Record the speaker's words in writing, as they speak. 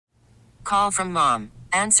call from mom.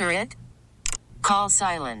 Answer it. Call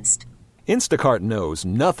silenced. Instacart knows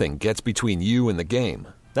nothing gets between you and the game.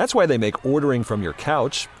 That's why they make ordering from your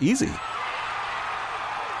couch easy.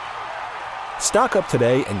 Stock up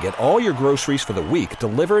today and get all your groceries for the week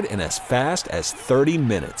delivered in as fast as 30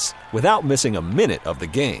 minutes without missing a minute of the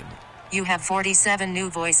game. You have 47 new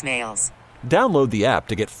voicemails. Download the app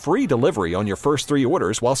to get free delivery on your first 3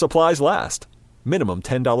 orders while supplies last. Minimum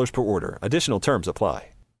 $10 per order. Additional terms apply.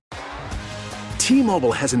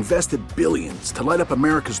 T-Mobile has invested billions to light up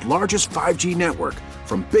America's largest 5G network,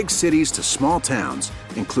 from big cities to small towns,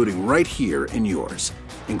 including right here in yours.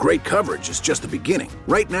 And great coverage is just the beginning.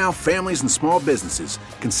 Right now, families and small businesses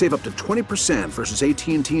can save up to 20% versus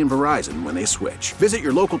AT&T and Verizon when they switch. Visit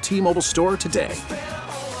your local T-Mobile store today.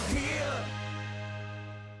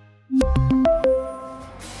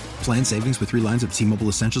 Plan savings with 3 lines of T-Mobile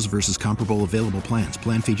Essentials versus comparable available plans.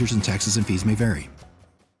 Plan features and taxes and fees may vary.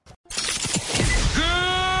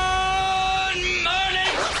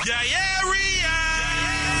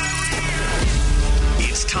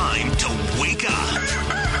 It's time to wake up.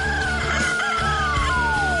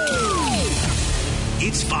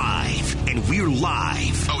 It's 5, and we're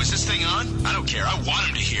live. Oh, is this thing on? I don't care. I want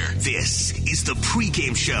him to hear. This is the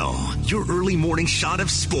Pregame Show, your early morning shot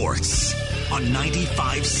of sports on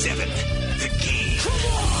 95.7 The Game.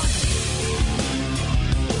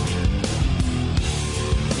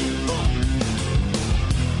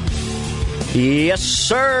 Yes,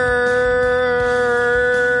 sir.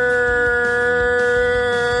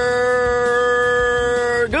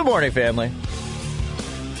 Good morning, family.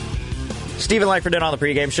 Steven Langford in on the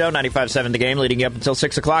Pregame Show, 95.7 The Game, leading you up until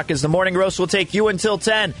 6 o'clock as the morning roast will take you until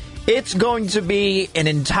 10. It's going to be an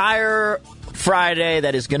entire Friday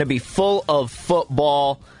that is going to be full of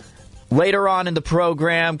football later on in the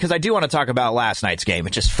program, because I do want to talk about last night's game.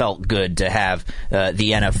 It just felt good to have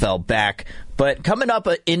the NFL back. But coming up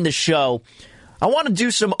in the show, I want to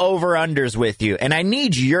do some over-unders with you, and I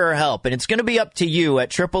need your help. And it's going to be up to you at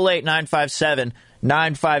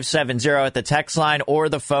 888-957-9570 at the text line or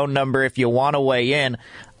the phone number if you want to weigh in.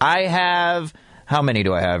 I have, how many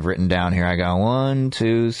do I have written down here? I got 1,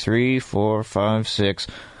 2, 3, 4, 5, 6,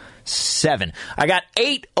 7. I got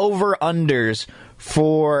 8 over-unders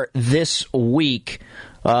for this week.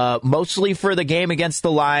 Mostly for the game against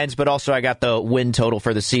the Lions, but also I got the win total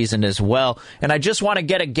for the season as well. And I just want to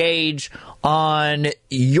get a gauge on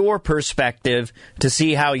your perspective to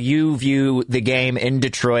see how you view the game in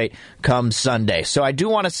Detroit come Sunday. So I do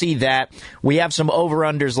want to see that. We have some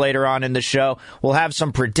over-unders later on in the show. We'll have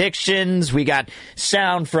some predictions. We got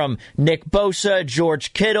sound from Nick Bosa,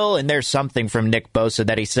 George Kittle, and there's something from Nick Bosa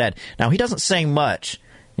that he said. Now, he doesn't say much.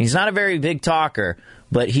 He's not a very big talker,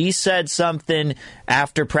 but he said something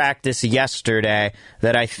after practice yesterday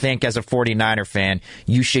that I think as a 49er fan,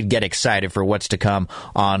 you should get excited for what's to come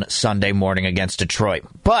on Sunday morning against Detroit.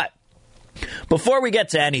 But before we get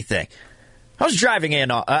to anything, I was driving in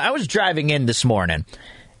this morning,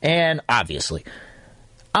 and obviously,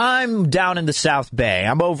 I'm down in the South Bay.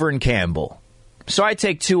 I'm over in Campbell. So I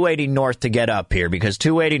take 280 North to get up here because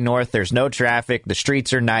 280 North, there's no traffic, the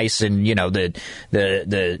streets are nice, and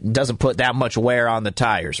the doesn't put that much wear on the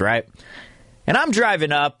tires, right? And I'm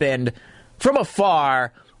driving up, and from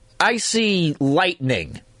afar, I see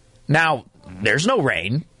lightning. Now, there's no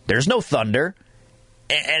rain, there's no thunder,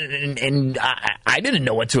 and I didn't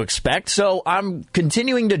know what to expect, so I'm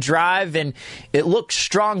continuing to drive, and it looked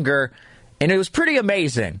stronger, and it was pretty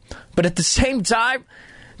amazing. But at the same time,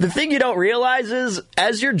 the thing you don't realize is,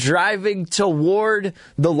 as you're driving toward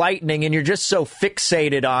the lightning and you're just so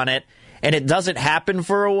fixated on it, and it doesn't happen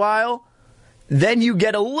for a while, then you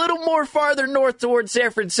get a little more farther north towards San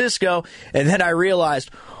Francisco, and then I realized,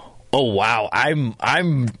 oh wow, I'm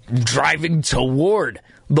driving toward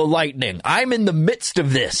the lightning. I'm in the midst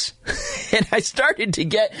of this. And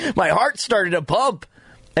my heart started to pump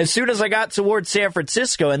as soon as I got towards San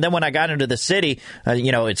Francisco. And then when I got into the city, I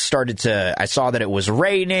saw that it was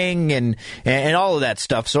raining and all of that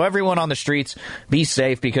stuff. So everyone on the streets, be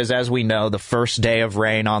safe, because as we know, the first day of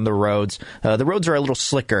rain on the roads are a little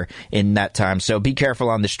slicker in that time. So be careful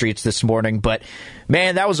on the streets this morning. But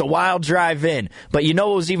man, that was a wild drive in. But you know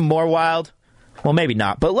what was even more wild? Well, maybe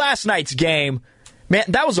not. But last night's game, man,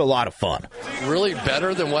 that was a lot of fun. Really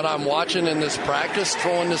better than what I'm watching in this practice,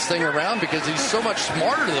 throwing this thing around, because he's so much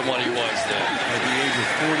smarter than what he was then. At the age of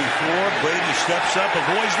 44, Brady steps up,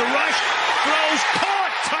 avoids the rush, throws,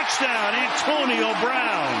 caught, touchdown, Antonio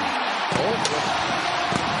Brown.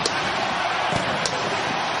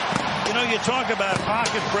 You talk about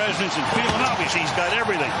pocket presence and feeling, obviously he's got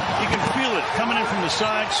everything. You can feel it coming in from the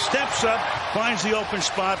side, steps up, finds the open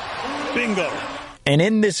spot, bingo. And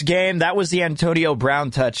in this game, that was the Antonio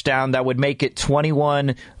Brown touchdown that would make it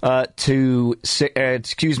 21 to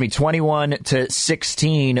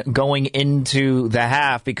 16 going into the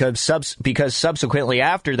half, because subsequently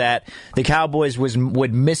after that, the Cowboys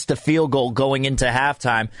would miss the field goal going into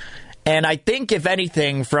halftime. And I think, if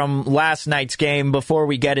anything, from last night's game, before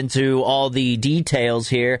we get into all the details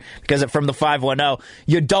here, because from the 510,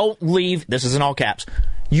 you don't leave, this is in all caps,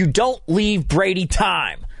 you don't leave Brady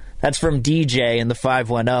time. That's from DJ in the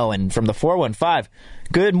 510. And from the 415,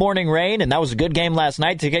 good morning, Rain. And that was a good game last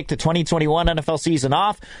night to kick the 2021 NFL season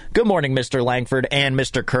off. Good morning, Mr. Langford and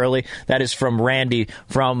Mr. Curley. That is from Randy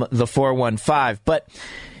from the 415. But,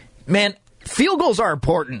 man, field goals are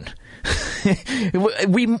important.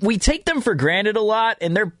 we take them for granted a lot,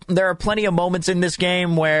 and there are plenty of moments in this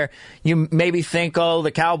game where you maybe think, oh, the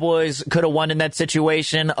Cowboys could have won in that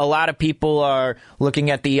situation. A lot of people are looking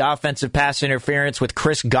at the offensive pass interference with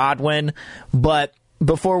Chris Godwin, but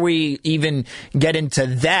before we even get into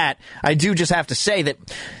that, I do just have to say that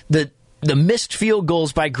the missed field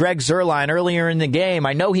goals by Greg Zuerlein earlier in the game,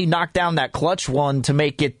 I know he knocked down that clutch one to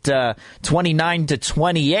make it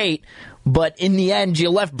 29-28, but in the end,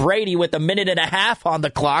 you left Brady with a minute and a half on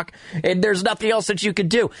the clock, and there's nothing else that you could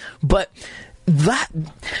do. But that,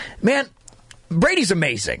 man, Brady's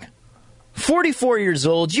amazing. 44 years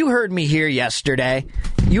old. You heard me here yesterday.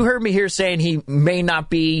 You heard me here saying he may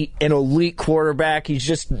not be an elite quarterback. He's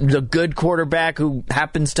just a good quarterback who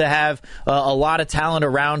happens to have a lot of talent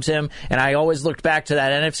around him. And I always looked back to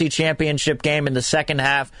that NFC Championship game in the second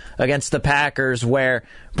half against the Packers where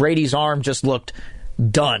Brady's arm just looked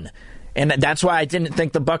done. And that's why I didn't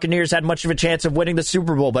think the Buccaneers had much of a chance of winning the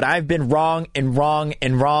Super Bowl. But I've been wrong and wrong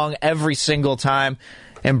and wrong every single time.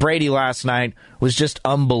 And Brady last night was just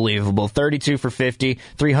unbelievable. 32 for 50,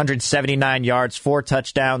 379 yards, 4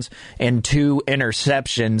 touchdowns, and 2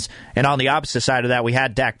 interceptions. And on the opposite side of that, we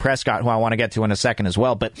had Dak Prescott, who I want to get to in a second as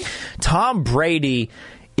well. But Tom Brady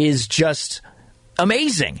is just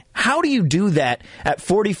amazing. How do you do that at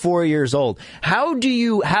 44 years old? How do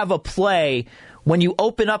you have a play when you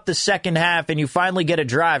open up the second half and you finally get a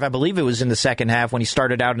drive? I believe it was in the second half when he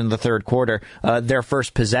started out in the third quarter, their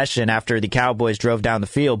first possession after the Cowboys drove down the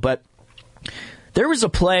field. But there was a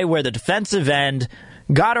play where the defensive end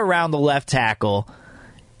got around the left tackle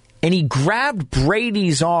and he grabbed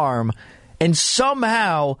Brady's arm, and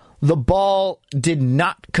somehow the ball did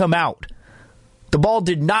not come out. The ball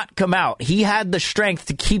did not come out. He had the strength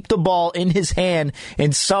to keep the ball in his hand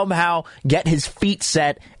and somehow get his feet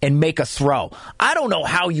set and make a throw. I don't know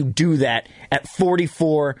how you do that at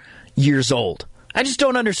 44 years old. I just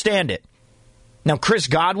don't understand it. Now, Chris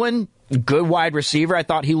Godwin, good wide receiver. I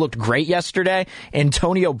thought he looked great yesterday.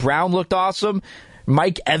 Antonio Brown looked awesome.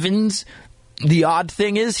 Mike Evans, the odd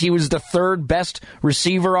thing is he was the third best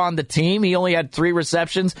receiver on the team. He only had 3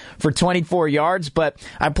 receptions for 24 yards, but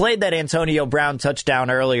I played that Antonio Brown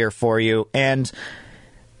touchdown earlier for you, and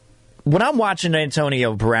when I'm watching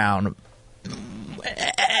Antonio Brown,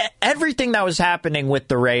 everything that was happening with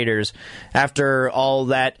the Raiders after all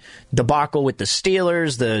that debacle with the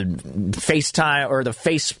Steelers, the FaceTime or the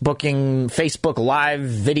Facebook Live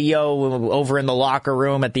video over in the locker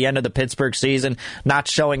room at the end of the Pittsburgh season, not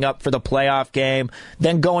showing up for the playoff game,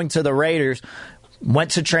 then going to the Raiders,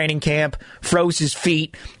 went to training camp, froze his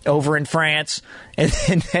feet over in France, and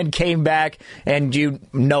then came back, and you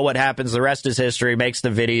know what happens. The rest is history. Makes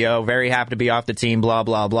the video. Very happy to be off the team, blah,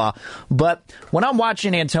 blah, blah. But when I'm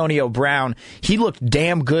watching Antonio Brown, he looked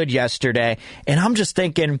damn good yesterday, and I'm just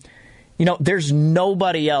thinking, you know, there's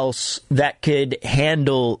nobody else that could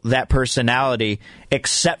handle that personality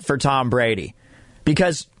except for Tom Brady.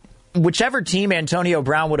 Because whichever team Antonio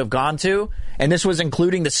Brown would have gone to, and this was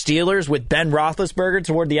including the Steelers with Ben Roethlisberger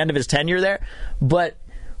toward the end of his tenure there, but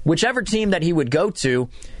whichever team that he would go to,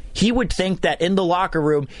 he would think that in the locker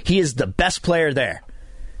room, he is the best player there,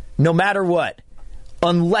 no matter what,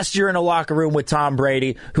 unless you're in a locker room with Tom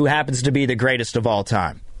Brady, who happens to be the greatest of all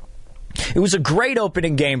time. It was a great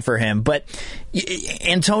opening game for him, but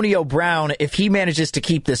Antonio Brown, if he manages to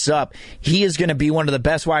keep this up, he is going to be one of the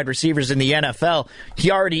best wide receivers in the NFL.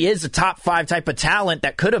 He already is a top 5 type of talent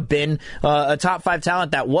that could have been a top 5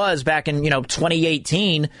 talent that was back in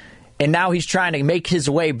 2018, and now he's trying to make his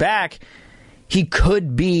way back. He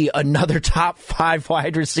could be another top 5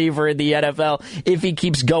 wide receiver in the NFL if he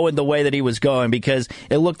keeps going the way that he was going, because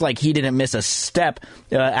it looked like he didn't miss a step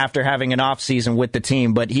after having an offseason with the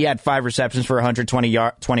team. But he had 5 receptions for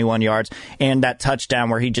 121 yards and that touchdown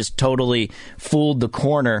where he just totally fooled the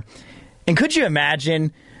corner. And could you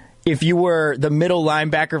imagine if you were the middle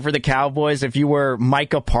linebacker for the Cowboys, if you were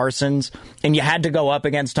Micah Parsons and you had to go up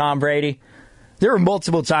against Tom Brady? There were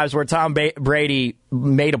multiple times where Tom Brady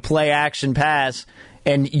made a play-action pass,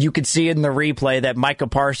 and you could see in the replay that Micah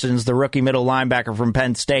Parsons, the rookie middle linebacker from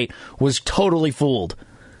Penn State, was totally fooled.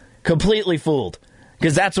 Completely fooled.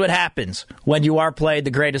 Because that's what happens when you are played the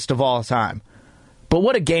greatest of all time. But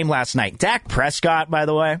what a game last night. Dak Prescott, by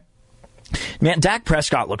the way. Man, Dak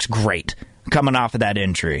Prescott looks great coming off of that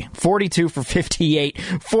injury. 42 for 58,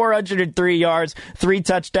 403 yards, 3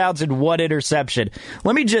 touchdowns, and 1 interception.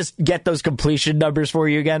 Let me just get those completion numbers for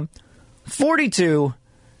you again. 42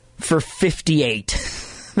 for 58.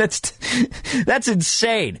 That's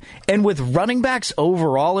insane. And with running backs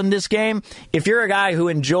overall in this game, if you're a guy who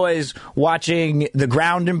enjoys watching the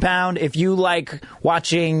ground and pound, if you like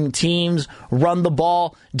watching teams run the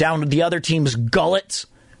ball down the other team's gullets,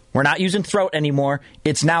 we're not using throat anymore.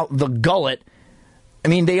 It's now the gullet. I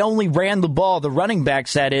mean, they only ran the ball, the running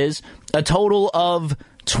backs, that is, a total of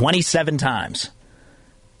 27 times.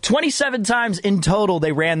 27 times in total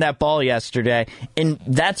they ran that ball yesterday, and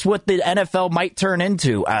that's what the NFL might turn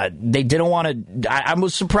into. They didn't want to... I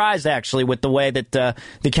was surprised, actually, with the way that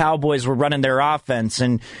the Cowboys were running their offense.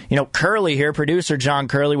 And, Curley here, producer John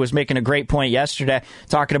Curley, was making a great point yesterday,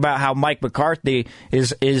 talking about how Mike McCarthy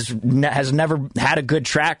has never had a good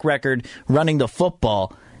track record running the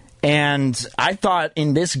football. And I thought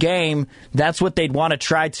in this game, that's what they'd want to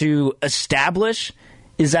try to establish,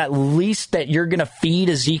 is at least that you're going to feed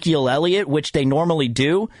Ezekiel Elliott, which they normally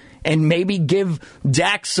do, and maybe give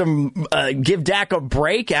Dak a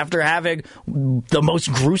break after having the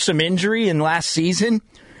most gruesome injury in last season.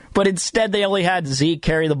 But instead, they only had Zeke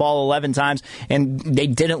carry the ball 11 times, and they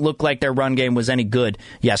didn't look like their run game was any good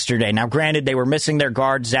yesterday. Now, granted, they were missing their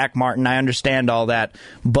guard, Zach Martin. I understand all that,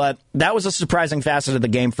 but that was a surprising facet of the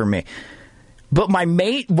game for me. But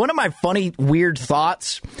one of my funny, weird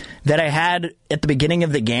thoughts that I had at the beginning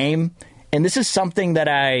of the game, and this is something that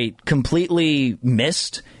I completely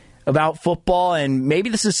missed about football, and maybe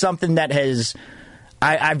this is something that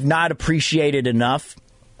I've not appreciated enough,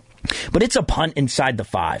 but it's a punt inside the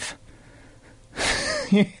 5.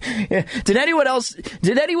 Did anyone else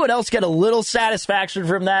get a little satisfaction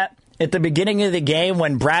from that at the beginning of the game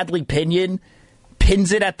when Bradley Pinion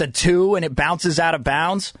pins it at the 2 and it bounces out of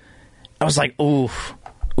bounds? I was like, ooh,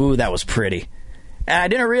 that was pretty. And I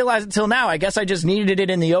didn't realize until now. I guess I just needed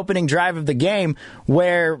it in the opening drive of the game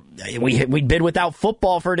where we'd been without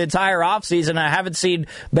football for an entire offseason. I haven't seen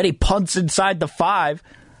many punts inside the 5.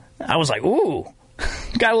 I was like, ooh,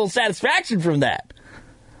 got a little satisfaction from that.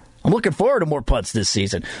 I'm looking forward to more punts this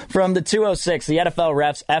season. From the 206, the NFL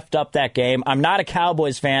refs effed up that game. I'm not a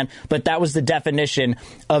Cowboys fan, but that was the definition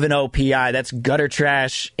of an OPI. That's gutter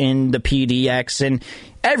trash in the PDX. And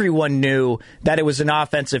everyone knew that it was an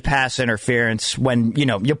offensive pass interference when,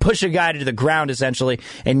 you push a guy to the ground, essentially,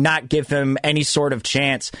 and not give him any sort of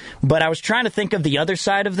chance. But I was trying to think of the other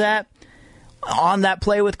side of that on that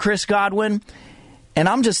play with Chris Godwin. And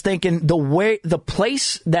I'm just thinking the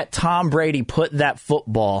place that Tom Brady put that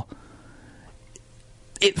football,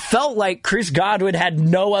 it felt like Chris Godwin had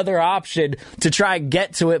no other option to try and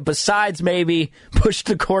get to it besides maybe push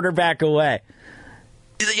the quarterback away.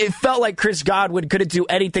 It felt like Chris Godwin couldn't do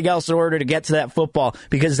anything else in order to get to that football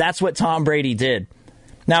because that's what Tom Brady did.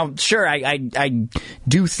 Now, sure, I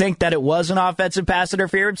do think that it was an offensive pass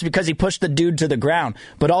interference because he pushed the dude to the ground.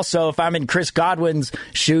 But also, if I'm in Chris Godwin's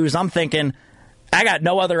shoes, I'm thinking, I got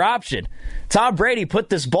no other option. Tom Brady put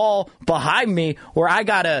this ball behind me where I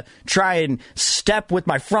got to try and step with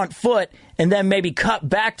my front foot and then maybe cut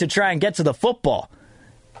back to try and get to the football.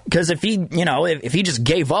 Because if he just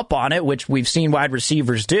gave up on it, which we've seen wide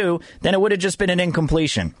receivers do, then it would have just been an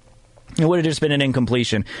incompletion. I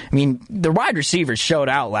mean, the wide receivers showed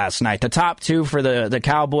out last night. The top 2 for the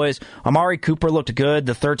Cowboys, Amari Cooper looked good.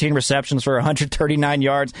 The 13 receptions for 139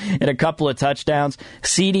 yards and a couple of touchdowns.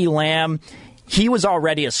 CeeDee Lamb, he was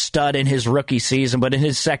already a stud in his rookie season, but in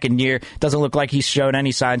his second year, doesn't look like he's showed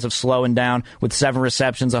any signs of slowing down with 7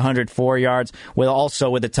 receptions, 104 yards, with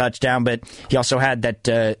a touchdown. But he also had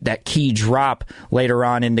that key drop later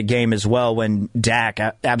on in the game as well when Dak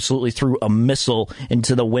absolutely threw a missile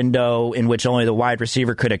into the window in which only the wide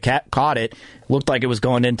receiver could have caught it. Looked like it was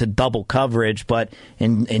going into double coverage, but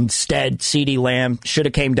instead, CeeDee Lamb should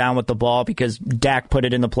have came down with the ball because Dak put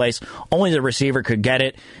it in the place. Only the receiver could get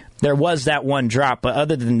it. There was that one drop, but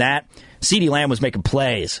other than that, CeeDee Lamb was making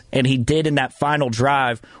plays, and he did in that final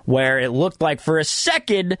drive where it looked like for a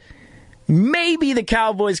second maybe the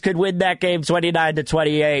Cowboys could win that game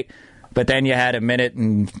 29-28, but then you had a minute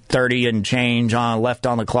and 30 and change left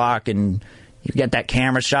on the clock, and You get that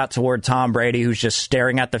camera shot toward Tom Brady, who's just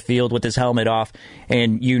staring at the field with his helmet off,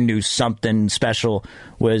 and you knew something special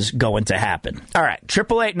was going to happen. All right,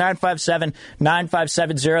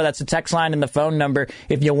 888-957-9570. That's the text line and the phone number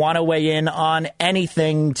if you want to weigh in on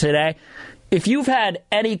anything today. If you've had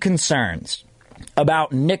any concerns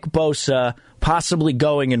about Nick Bosa possibly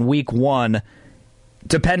going in week 1,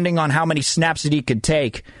 depending on how many snaps that he could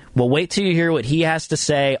take, well, wait till you hear what he has to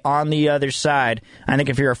say on the other side. I think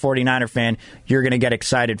if you're a 49er fan, you're going to get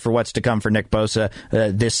excited for what's to come for Nick Bosa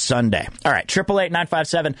this Sunday. All right,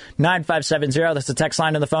 888-957-9570. That's the text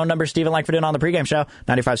line and the phone number. Steven Langford in on the pregame show,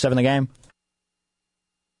 95.7 The Game.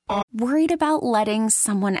 Worried about letting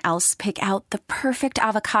someone else pick out the perfect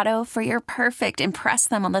avocado for your perfect impress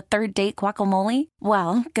them on the third date guacamole?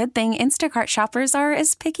 Well, good thing Instacart shoppers are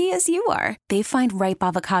as picky as you are. They find ripe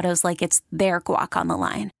avocados like it's their guac on the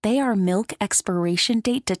line. They are milk expiration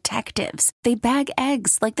date detectives. They bag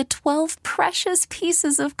eggs like the 12 precious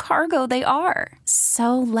pieces of cargo they are.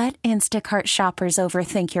 So let Instacart shoppers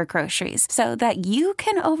overthink your groceries so that you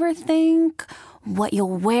can overthink what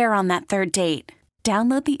you'll wear on that third date.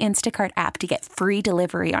 Download the Instacart app to get free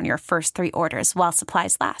delivery on your first 3 orders while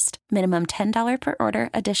supplies last. Minimum $10 per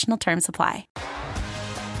order. Additional terms apply.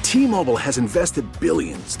 T-Mobile has invested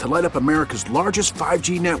billions to light up America's largest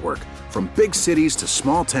 5G network, from big cities to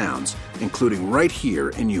small towns, including right here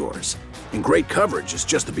in yours. And great coverage is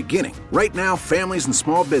just the beginning. Right now, families and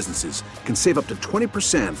small businesses can save up to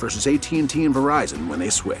 20% versus AT&T and Verizon when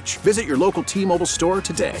they switch. Visit your local T-Mobile store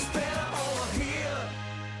today.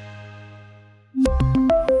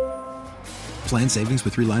 Plan savings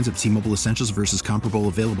with 3 lines of T-Mobile Essentials versus comparable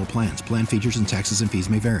available plans. Plan features and taxes and fees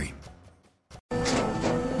may vary.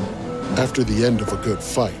 After the end of a good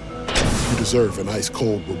fight, you deserve an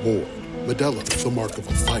ice-cold reward. Modelo is the mark of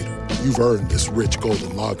a fighter. You've earned this rich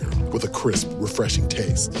golden lager with a crisp, refreshing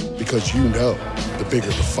taste. Because you know, the bigger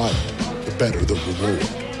the fight, the better the reward.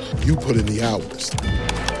 You put in the hours,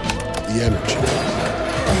 the energy,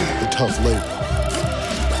 the tough labor.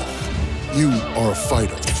 You are a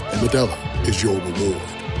fighter, and Modelo is your reward.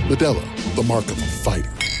 Modelo, the mark of a fighter.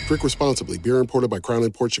 Drink responsibly. Beer imported by Crown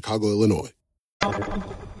Imports, Chicago, Illinois.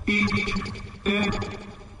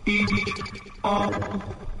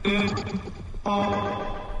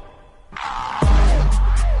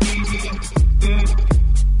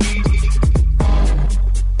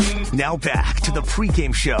 Now back to the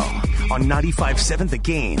pregame show on 95.7 The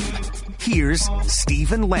Game. Here's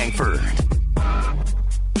Steven Langford.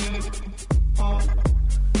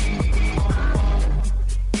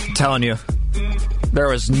 I'm telling you, there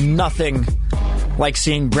was nothing like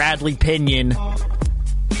seeing Bradley Pinion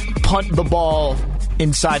punt the ball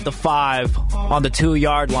inside the 5 on the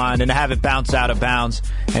 2-yard line and have it bounce out of bounds,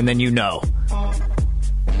 and then you know,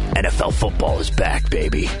 NFL football is back,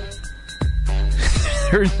 baby.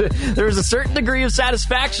 There's a certain degree of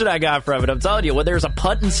satisfaction I got from it. I'm telling you, when there's a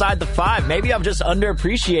punt inside the 5, maybe I've just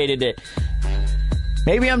underappreciated it.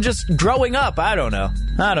 Maybe I'm just growing up. I don't know.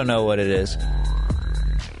 I don't know what it is.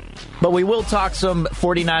 But we will talk some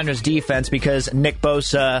 49ers defense because Nick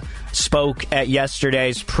Bosa spoke at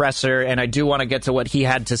yesterday's presser, and I do want to get to what he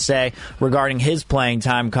had to say regarding his playing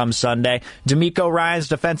time come Sunday. DeMeco Ryans,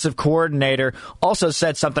 defensive coordinator, also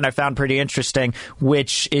said something I found pretty interesting,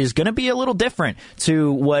 which is going to be a little different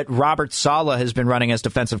to what Robert Saleh has been running as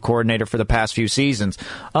defensive coordinator for the past few seasons.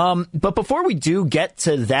 But before we do get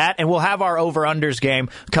to that, and we'll have our over-unders game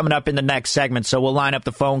coming up in the next segment, so we'll line up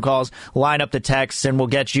the phone calls, line up the texts, and we'll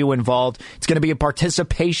get you involved. It's going to be a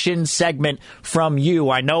participation segment from you.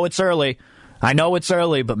 I know it's early,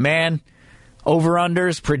 but man,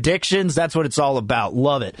 over-unders, predictions, that's what it's all about.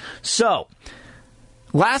 Love it. So,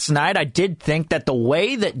 last night I did think that the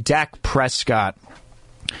way that Dak Prescott,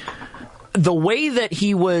 the way that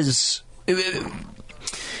he was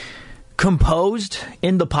composed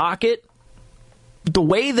in the pocket, the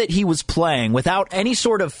way that he was playing without any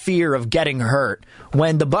sort of fear of getting hurt,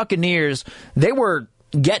 when the Buccaneers, they were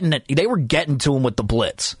getting to him with the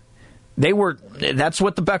blitz. That's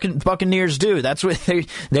what the Buccaneers do. That's what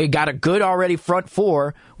they got a good already front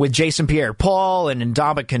 4 with Jason Pierre-Paul and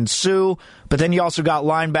Ndamukong Suh, but then you also got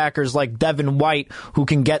linebackers like Devin White who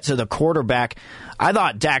can get to the quarterback. I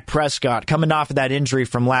thought Dak Prescott, coming off of that injury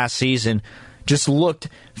from last season, just looked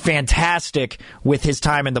fantastic with his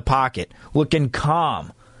time in the pocket, looking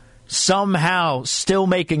calm, somehow still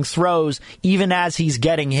making throws even as he's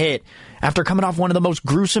getting hit after coming off one of the most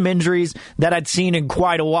gruesome injuries that I'd seen in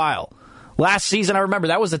quite a while. Last season, I remember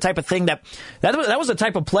that was the type of thing that was the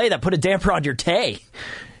type of play that put a damper on your day.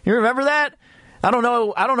 You remember that? I don't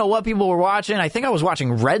know what people were watching. I think I was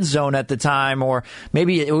watching Red Zone at the time, or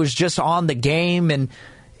maybe it was just on the game, and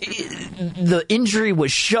the injury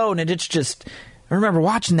was shown, and it's just, I remember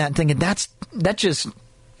watching that and thinking, that just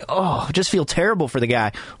feel terrible for the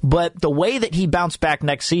guy. But the way that he bounced back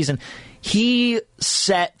next season, he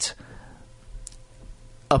set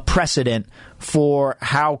a precedent for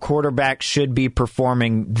how quarterbacks should be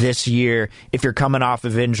performing this year if you're coming off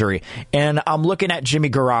of injury. And I'm looking at Jimmy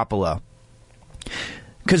Garoppolo.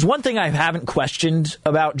 Because one thing I haven't questioned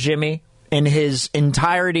about Jimmy in his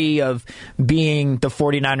entirety of being the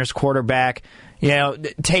 49ers quarterback,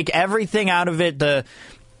 take everything out of it, the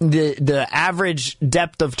average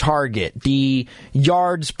depth of target, the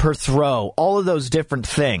yards per throw, all of those different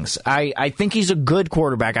things. I think he's a good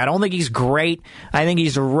quarterback. I don't think he's great. I think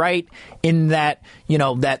he's right in that,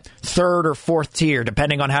 that third or fourth tier,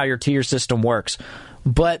 depending on how your tier system works.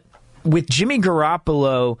 But with Jimmy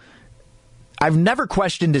Garoppolo, I've never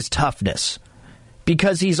questioned his toughness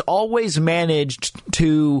because he's always managed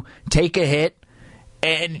to take a hit.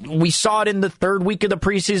 And we saw it in the third week of the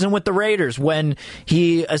preseason with the Raiders when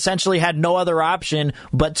he essentially had no other option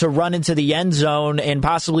but to run into the end zone and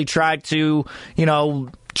possibly try to,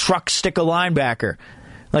 truck stick a linebacker.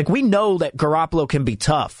 Like, we know that Garoppolo can be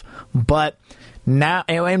tough, but now,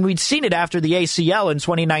 and we'd seen it after the ACL in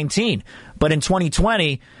 2019, but in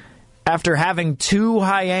 2020, after having 2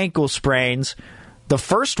 high ankle sprains, the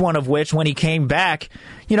first one of which, when he came back,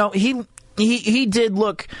 he did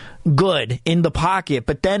look good in the pocket,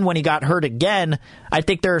 but then when he got hurt again, I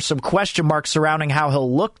think there are some question marks surrounding how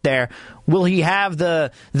he'll look there. Will he have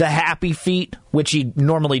the happy feet, which he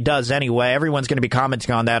normally does anyway? Everyone's going to be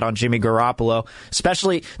commenting on that on Jimmy Garoppolo.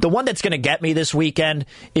 Especially the one that's going to get me this weekend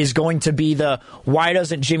is going to be the why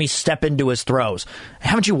doesn't Jimmy step into his throws?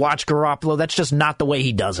 Haven't you watched Garoppolo? That's just not the way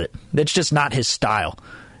he does it. That's just not his style.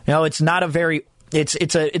 It's not a very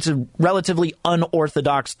It's a relatively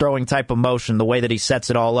unorthodox throwing type of motion, the way that he sets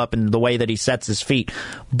it all up and the way that he sets his feet.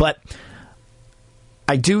 But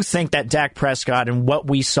I do think that Dak Prescott and what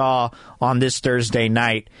we saw on this Thursday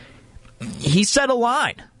night, he set a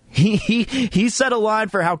line. He set a line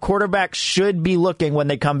for how quarterbacks should be looking when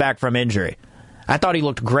they come back from injury. I thought he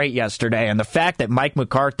looked great yesterday, and the fact that Mike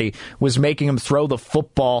McCarthy was making him throw the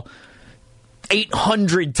football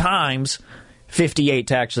 800 times, 58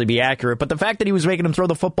 to actually be accurate, but the fact that he was making him throw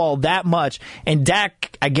the football that much, and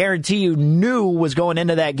Dak, I guarantee you, knew was going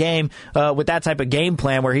into that game with that type of game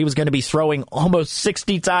plan where he was going to be throwing almost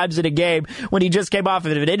 60 times in a game when he just came off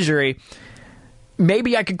of an injury.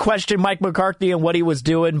 Maybe I could question Mike McCarthy and what he was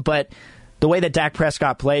doing, but the way that Dak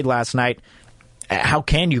Prescott played last night, how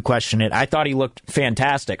can you question it? I thought he looked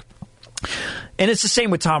fantastic. And it's the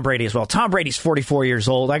same with Tom Brady as well. Tom Brady's 44 years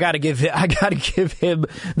old. I got to give him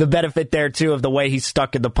the benefit there too of the way he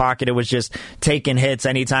stuck in the pocket. It was just taking hits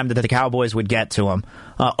anytime that the Cowboys would get to him.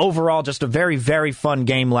 Overall, just a very, very fun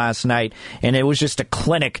game last night, and it was just a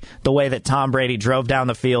clinic the way that Tom Brady drove down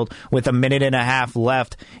the field with a minute and a half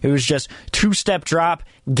left. It was just two-step drop,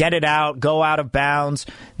 get it out, go out of bounds.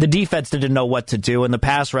 The defense didn't know what to do, and the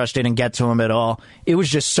pass rush didn't get to him at all. It was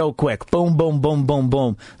just so quick. Boom, boom, boom, boom,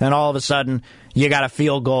 boom. Then all of a sudden, you got a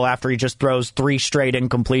field goal after he just throws 3 straight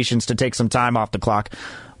incompletions to take some time off the clock.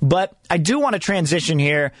 But I do want to transition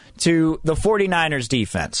here to the 49ers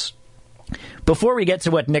defense. Before we get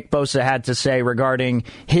to what Nick Bosa had to say regarding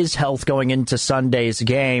his health going into Sunday's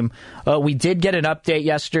game, we did get an update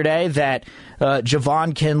yesterday that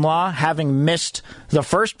Javon Kinlaw, having missed the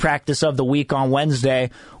first practice of the week on Wednesday,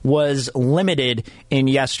 was limited in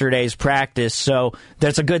yesterday's practice. So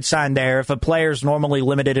that's a good sign there. If a player's normally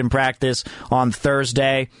limited in practice on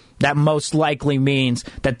Thursday, that most likely means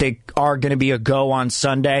that they are going to be a go on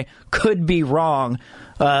Sunday. Could be wrong,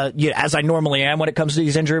 as I normally am when it comes to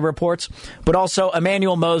these injury reports. But also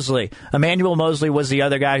Emmanuel Moseley. Emmanuel Moseley was the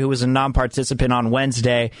other guy who was a non-participant on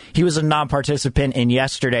Wednesday. He was a non-participant in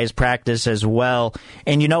yesterday's practice as well.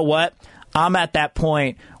 And you know what? I'm at that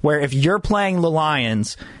point where if you're playing the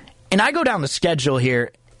Lions, and I go down the schedule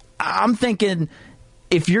here, I'm thinking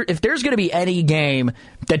if there's going to be any game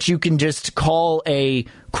that you can just call a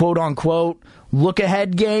quote-unquote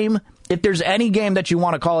look-ahead game, if there's any game that you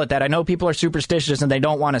want to call it that, I know people are superstitious and they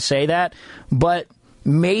don't want to say that, but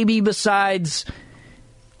maybe besides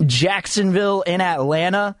Jacksonville and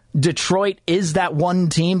Atlanta, Detroit is that one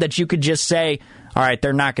team that you could just say, all right,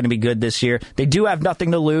 they're not going to be good this year. They do have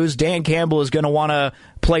nothing to lose. Dan Campbell is going to want to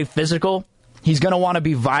play physical. He's going to want to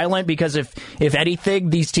be violent because if anything,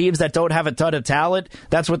 these teams that don't have a ton of talent,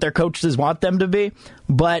 that's what their coaches want them to be.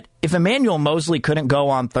 But if Emmanuel Moseley couldn't go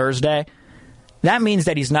on Thursday, that means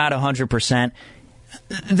that he's not 100%.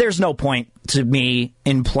 There's no point to me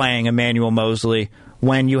in playing Emmanuel Moseley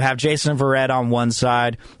when you have Jason Verrett on one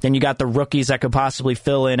side, then you got the rookies that could possibly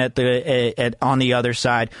fill in on the other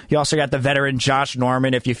side. You also got the veteran Josh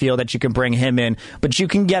Norman if you feel that you can bring him in. But you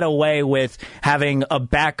can get away with having a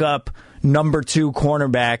backup number 2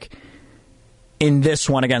 cornerback in this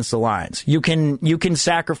one against the Lions. You can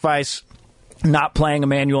sacrifice not playing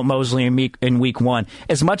Emmanuel Mosley in week 1.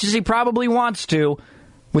 As much as he probably wants to,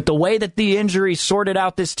 with the way that the injury sorted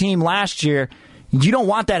out this team last year, you don't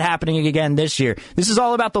want that happening again this year. This is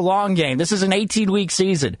all about the long game. This is an 18-week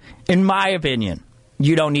season, in my opinion.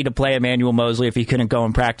 You don't need to play Emmanuel Mosley if he couldn't go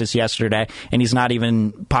and practice yesterday, and he's not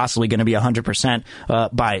even possibly going to be 100%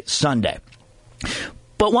 by Sunday.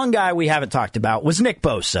 But one guy we haven't talked about was Nick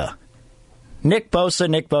Bosa. Nick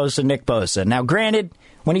Bosa. Now, granted,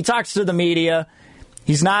 when he talks to the media,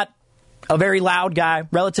 he's not a very loud guy,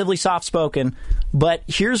 relatively soft-spoken, but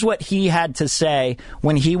here's what he had to say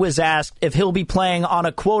when he was asked if he'll be playing on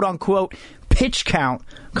a quote-unquote pitch count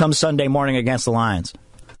come Sunday morning against the Lions.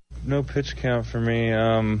 No pitch count for me.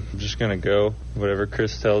 I'm just going to go whatever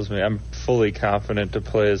Chris tells me. I'm fully confident to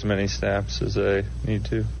play as many snaps as I need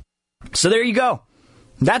to. So there you go.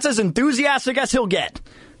 That's as enthusiastic as he'll get.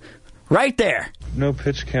 Right there. No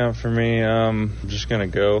pitch count for me. I'm just going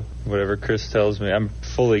to go whatever Chris tells me. I'm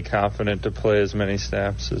fully confident to play as many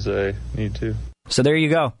snaps as I need to. So there you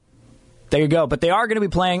go. But they are going to be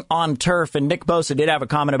playing on turf, and Nick Bosa did have a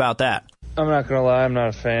comment about that. I'm not going to lie, I'm not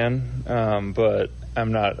a fan, but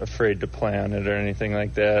I'm not afraid to play on it or anything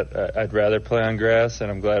like that. I'd rather play on grass,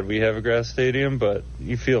 and I'm glad we have a grass stadium, but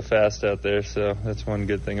you feel fast out there, so that's one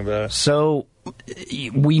good thing about it. So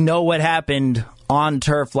we know what happened on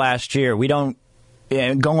turf last year. We don't.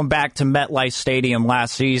 Going back to MetLife Stadium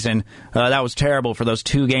last season, that was terrible for those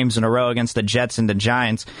 2 games in a row against the Jets and the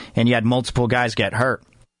Giants, and you had multiple guys get hurt.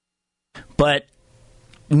 But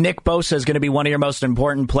Nick Bosa is going to be one of your most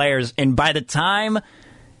important players, and by the time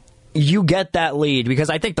you get that lead, because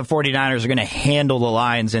I think the 49ers are going to handle the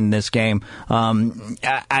Lions in this game.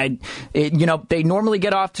 They normally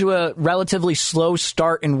get off to a relatively slow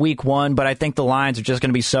start in week 1, but I think the Lions are just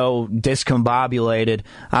going to be so discombobulated.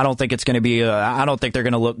 I don't think they're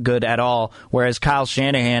going to look good at all. Whereas Kyle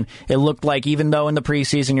Shanahan, it looked like even though in the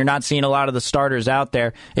preseason you're not seeing a lot of the starters out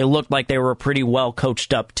there, it looked like they were a pretty well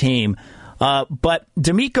coached up team. But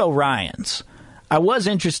DeMeco Ryans, I was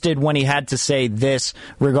interested when he had to say this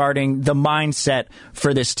regarding the mindset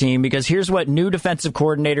for this team, because here's what new defensive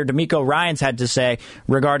coordinator DeMeco Ryans had to say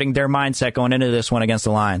regarding their mindset going into this one against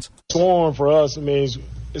the Lions. Swarm for us means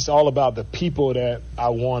it's all about the people that I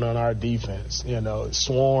want on our defense.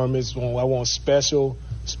 Swarm is I want special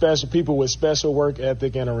people with special work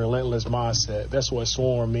ethic and a relentless mindset. That's what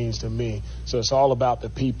Swarm means to me. So it's all about the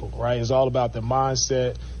people, right? It's all about the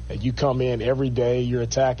mindset. You come in every day, you're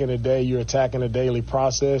attacking a day, you're attacking a daily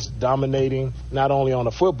process, dominating not only on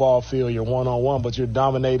the football field, you're one-on-one, but you're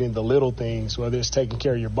dominating the little things, whether it's taking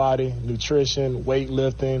care of your body, nutrition,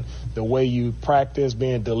 weightlifting, the way you practice,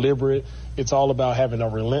 being deliberate. It's all about having a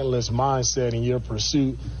relentless mindset in your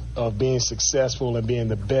pursuit of being successful and being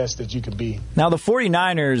the best that you can be. Now, the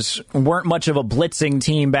 49ers weren't much of a blitzing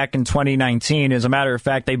team back in 2019. As a matter of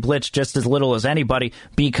fact, they blitzed just as little as anybody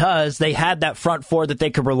because they had that front four that they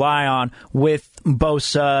could rely on with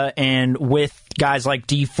Bosa and with guys like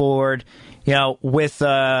D Ford, with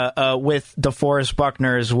DeForest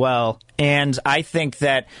Buckner as well. And I think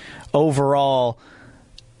that overall,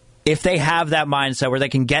 if they have that mindset where they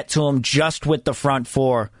can get to him just with the front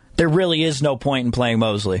four, there really is no point in playing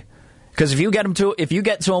Mosley. Because if you get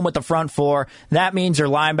to him with the front four, that means your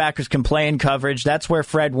linebackers can play in coverage. That's where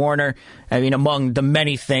Fred Warner, among the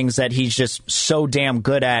many things that he's just so damn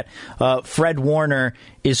good at, Fred Warner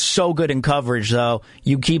is so good in coverage, though.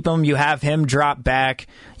 You keep him, you have him drop back.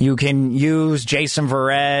 You can use Jason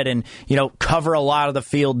Verrett and, cover a lot of the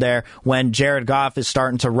field there when Jared Goff is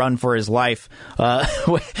starting to run for his life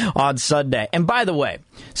on Sunday. And by the way,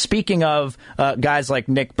 speaking of guys like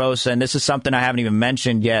Nick Bosa, and this is something I haven't even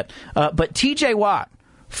mentioned yet, but TJ Watt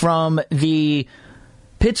from the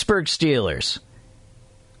Pittsburgh Steelers,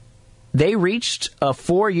 they reached a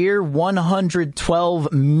 4-year,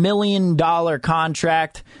 $112 million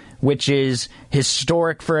contract, which is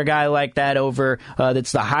historic for a guy like that.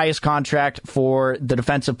 That's the highest contract for the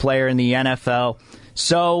defensive player in the NFL.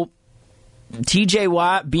 So TJ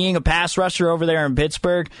Watt, being a pass rusher over there in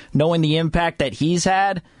Pittsburgh, knowing the impact that he's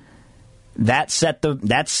had, that set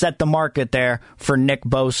the market there for Nick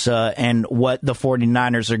Bosa and what the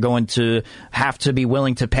 49ers are going to have to be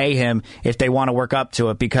willing to pay him if they want to work up to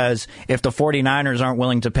it. Because if the 49ers aren't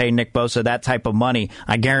willing to pay Nick Bosa that type of money,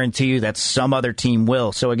 I guarantee you that some other team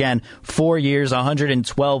will. So again, 4 years,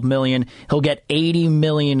 $112 million. He'll get $80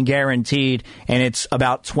 million guaranteed, and it's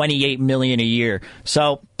about $28 million a year.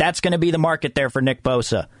 So that's going to be the market there for Nick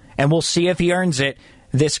Bosa, and we'll see if he earns it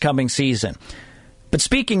this coming season. But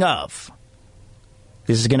speaking of,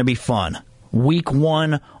 this is going to be fun. Week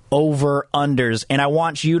 1 over-unders, and I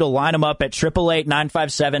want you to line them up at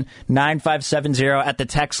 888-957-9570 at the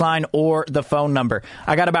text line or the phone number.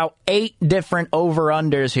 I got about 8 different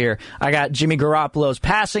over-unders here. I got Jimmy Garoppolo's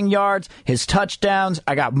passing yards, his touchdowns,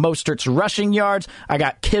 I got Mostert's rushing yards, I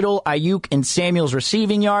got Kittle, Ayuk, and Samuel's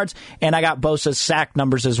receiving yards, and I got Bosa's sack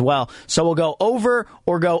numbers as well. So we'll go over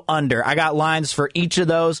or go under. I got lines for each of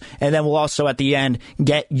those, and then we'll also at the end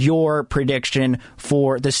get your prediction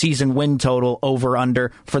for the season win total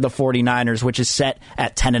over-under for the 49ers, which is set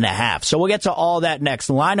at 10.5. So we'll get to all that next.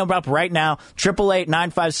 Line them up right now,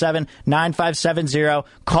 888-957-9570.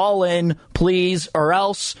 Call in, please, or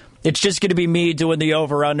else it's just going to be me doing the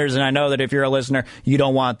over-unders, and I know that if you're a listener, you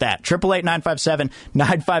don't want that.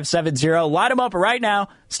 888-957-9570. Line them up right now.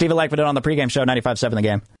 Steven Langford on the pregame show, 95.7 The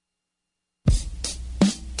Game.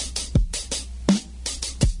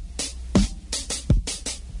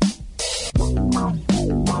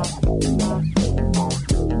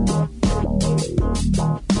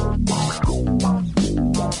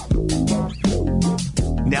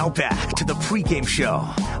 Now back to the pregame show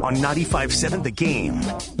on 95.7 The Game.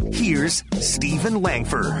 Here's Steven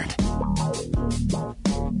Langford.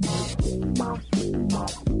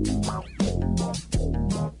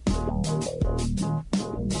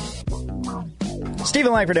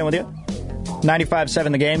 Steven Langford in with you.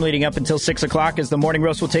 95.7 The Game, leading up until 6 o'clock as the morning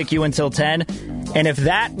roast will take you until 10. And if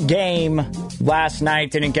that game last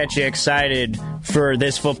night didn't get you excited for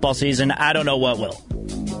this football season, I don't know what will.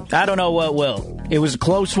 It was a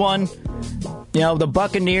close one. You know, the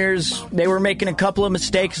Buccaneers, they were making a couple of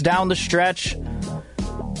mistakes down the stretch.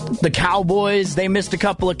 The Cowboys, they missed a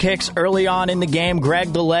couple of kicks early on in the game. Greg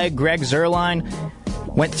Zuerlein,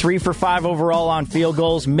 went 3 for 5 overall on field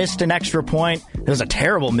goals, missed an extra point. It was a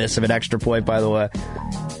terrible miss of an extra point, by the way.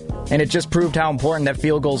 And it just proved how important that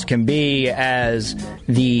field goals can be as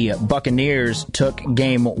the Buccaneers took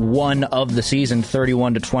game 1 of the season,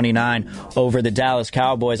 31-29, over the Dallas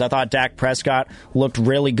Cowboys. I thought Dak Prescott looked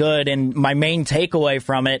really good, and my main takeaway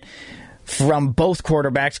from it, from both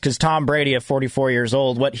quarterbacks, because Tom Brady at 44 years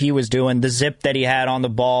old, what he was doing, the zip that he had on the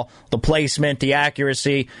ball, the placement, the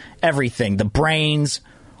accuracy, everything, the brains,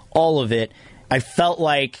 all of it, I felt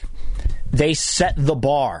like they set the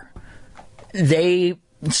bar. They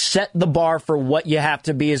set the bar for what you have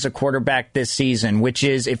to be as a quarterback this season, which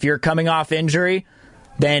is if you're coming off injury,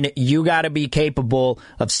 then you got to be capable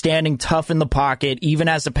of standing tough in the pocket even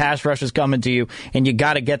as the pass rush is coming to you, and you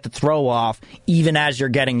got to get the throw off even as you're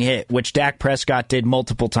getting hit, which Dak Prescott did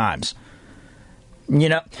multiple times. You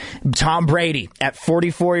know, Tom Brady at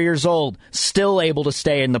 44 years old, still able to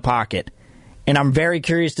stay in the pocket. And I'm very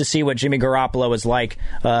curious to see what Jimmy Garoppolo is like,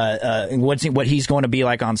 what he's going to be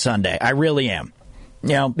like on Sunday. I really am.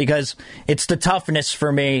 You know, because it's the toughness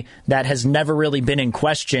for me that has never really been in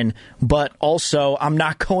question, but also I'm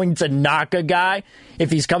not going to knock a guy if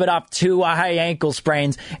he's coming off 2 high ankle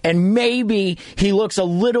sprains, and maybe he looks a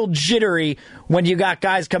little jittery when you got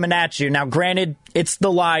guys coming at you. Now, granted, it's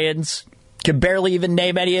the Lions. Can barely even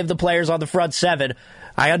name any of the players on the front 7.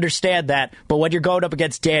 I understand that, but when you're going up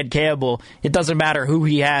against Dan Campbell, it doesn't matter who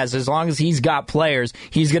he has. As long as he's got players,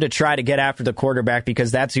 he's going to try to get after the quarterback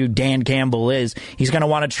because that's who Dan Campbell is. He's going to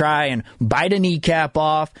want to try and bite a kneecap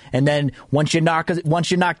off, and then once you knock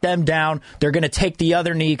them down, they're going to take the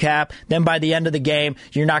other kneecap. Then by the end of the game,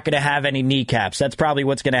 you're not going to have any kneecaps. That's probably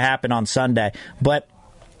what's going to happen on Sunday. But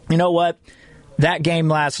you know what? That game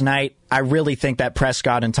last night, I really think that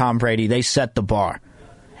Prescott and Tom Brady, they set the bar.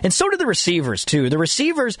 And so do the receivers, too. The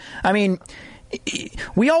receivers, I mean,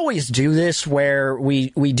 we always do this where we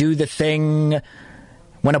do the thing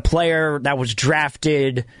when a player that was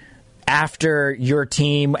drafted after your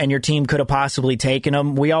team and your team could have possibly taken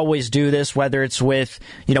them. We always do this, whether it's with,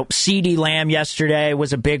 CeeDee Lamb yesterday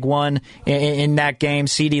was a big one in that game.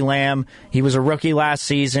 CeeDee Lamb, he was a rookie last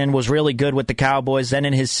season, was really good with the Cowboys. Then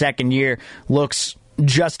in his second year, looks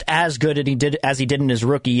just as good as he did in his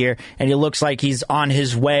rookie year, and he looks like he's on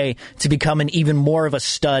his way to becoming even more of a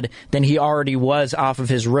stud than he already was off of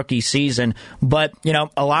his rookie season. But,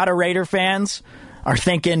 a lot of Raider fans are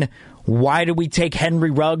thinking, why did we take Henry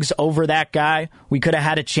Ruggs over that guy? We could have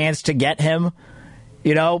had a chance to get him.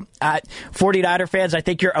 49er fans, I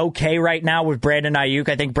think you're okay right now with Brandon Ayuk.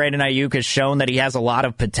 I think Brandon Ayuk has shown that he has a lot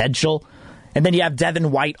of potential. And then you have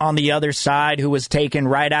Devin White on the other side, who was taken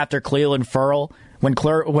right after Clelin Ferrell. When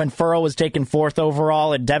Ferrell was taken 4th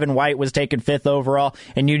overall and Devin White was taken 5th overall,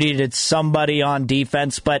 and you needed somebody on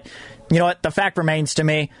defense. But you know what? The fact remains to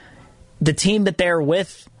me, the team that they're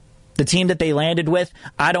with, the team that they landed with,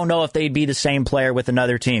 I don't know if they'd be the same player with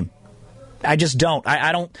another team. I just don't.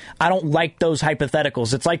 I don't like those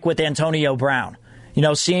hypotheticals. It's like with Antonio Brown.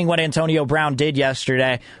 Seeing what Antonio Brown did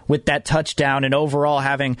yesterday with that touchdown and overall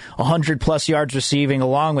having 100-plus yards receiving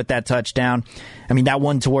along with that touchdown. I mean, that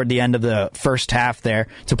one toward the end of the first half there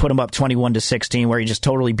to put him up 21-16 where he just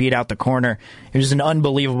totally beat out the corner. It was an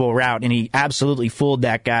unbelievable route, and he absolutely fooled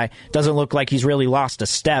that guy. Doesn't look like he's really lost a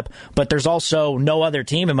step, but there's also no other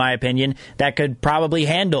team, in my opinion, that could probably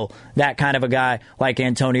handle that kind of a guy like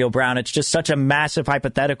Antonio Brown. It's just such a massive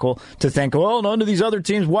hypothetical to think, well, none of these other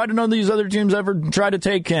teams, why did none of these other teams ever try to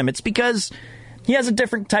take him? It's because he has a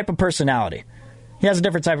different type of personality. And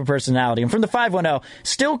from the 510,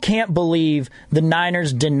 still can't believe the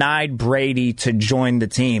Niners denied Brady to join the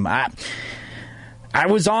team. I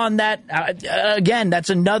was on that. Again,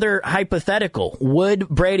 that's another hypothetical. Would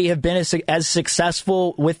Brady have been as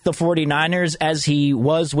successful with the 49ers as he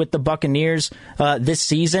was with the Buccaneers this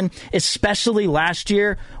season, especially last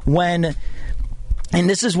year when... And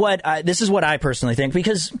this is what I personally think,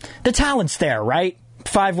 because the talent's there, right?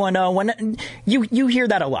 510, when you hear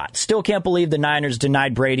that a lot. Still can't believe the Niners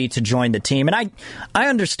denied Brady to join the team. And I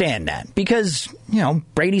understand that because,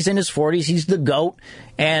 Brady's in his 40s, he's the GOAT,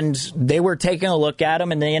 and they were taking a look at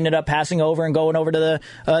him and they ended up passing over and going over to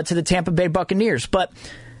the Tampa Bay Buccaneers. But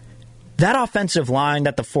that offensive line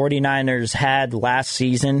that the 49ers had last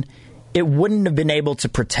season, it wouldn't have been able to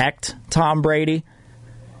protect Tom Brady.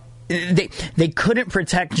 They couldn't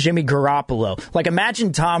protect Jimmy Garoppolo. Like,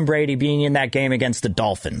 imagine Tom Brady being in that game against the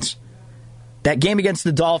Dolphins. That game against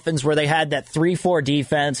the Dolphins where they had that 3-4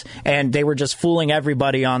 defense and they were just fooling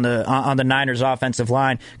everybody on the Niners offensive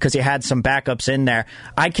line because you had some backups in there.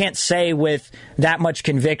 I can't say with that much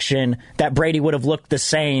conviction that Brady would have looked the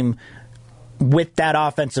same with that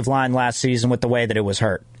offensive line last season with the way that it was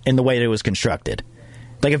hurt and the way that it was constructed.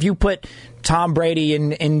 Like, if you put Tom Brady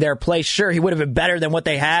in their place, sure, he would have been better than what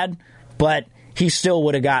they had, but he still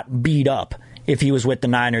would have got beat up if he was with the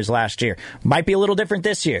Niners last year. Might be a little different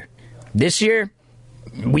this year. This year,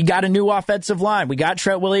 we got a new offensive line. We got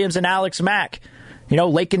Trent Williams and Alex Mack.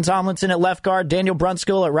 Laken Tomlinson at left guard, Daniel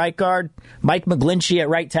Brunskill at right guard, Mike McGlinchey at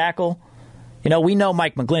right tackle. We know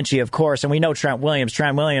Mike McGlinchey, of course, and we know Trent Williams.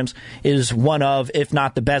 Trent Williams is one of, if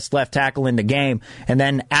not the best left tackle in the game. And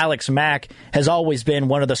then Alex Mack has always been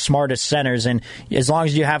one of the smartest centers. And as long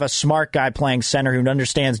as you have a smart guy playing center who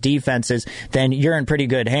understands defenses, then you're in pretty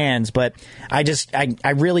good hands. But I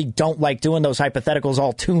really don't like doing those hypotheticals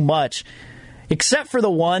all too much, except for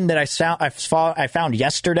the one that I found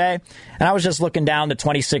yesterday. And I was just looking down the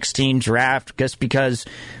 2016 draft just because...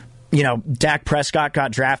 Dak Prescott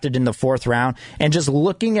got drafted in the 4th round, and just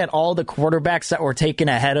looking at all the quarterbacks that were taken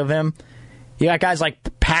ahead of him, you got guys like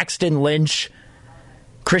Paxton Lynch,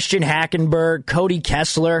 Christian Hackenberg, Cody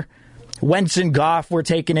Kessler, Wentz and Goff were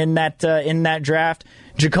taken in that draft.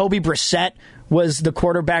 Jacoby Brissett was the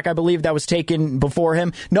quarterback, I believe, that was taken before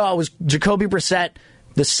him. No, it was Jacoby Brissett,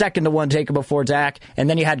 the second one taken before Dak, and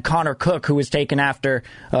then you had Connor Cook, who was taken after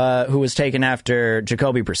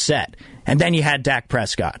Jacoby Brissett, and then you had Dak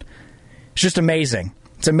Prescott. It's just amazing.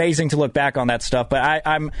 It's amazing to look back on that stuff. But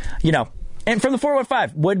I'm and from the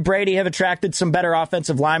 415, would Brady have attracted some better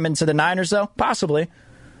offensive linemen to the Niners, though? Possibly.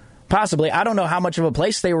 I don't know how much of a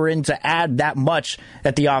place they were in to add that much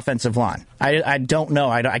at the offensive line. I don't know.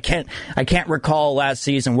 I can't recall last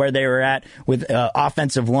season where they were at with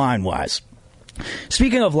offensive line-wise.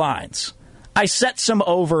 Speaking of lines, I set some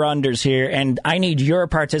over-unders here, and I need your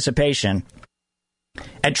participation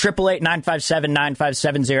at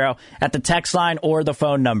 888-957-9570 at the text line or the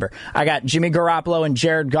phone number. I got Jimmy Garoppolo and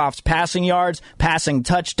Jared Goff's passing yards, passing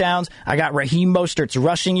touchdowns. I got Raheem Mostert's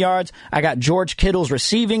rushing yards. I got George Kittle's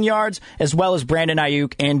receiving yards, as well as Brandon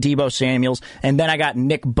Ayuk and Deebo Samuels. And then I got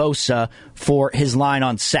Nick Bosa for his line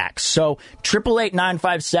on sacks. So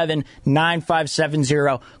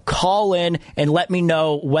 888-957-9570. Call in and let me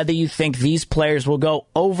know whether you think these players will go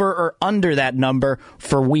over or under that number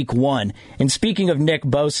for week 1. And speaking of Nick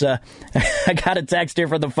Bosa, I got a text here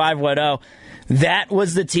from the 510. That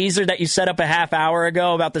was the teaser that you set up a half hour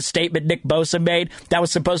ago about the statement Nick Bosa made. That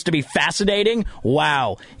was supposed to be fascinating.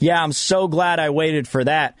 Wow. Yeah, I'm so glad I waited for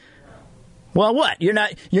that. Well, what? You're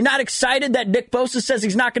not excited that Nick Bosa says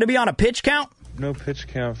he's not going to be on a pitch count? No pitch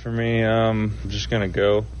count for me. I'm just going to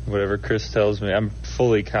go whatever Chris tells me. I'm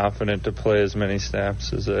fully confident to play as many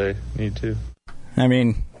snaps as I need to. I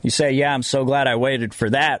mean, you say, yeah, I'm so glad I waited for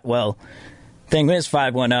that. Well, thing is,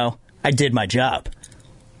 510, I did my job.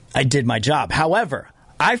 However,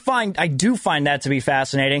 I do find that to be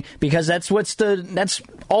fascinating because that's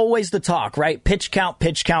always the talk, right? Pitch count,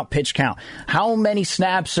 pitch count, pitch count. How many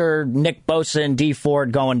snaps are Nick Bosa and Dee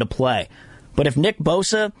Ford going to play? But if Nick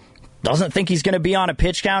Bosa doesn't think he's going to be on a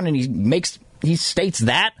pitch count and he states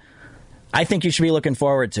that, I think you should be looking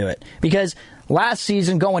forward to it. Because last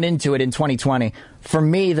season, going into it in 2020, for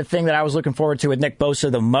me, the thing that I was looking forward to with Nick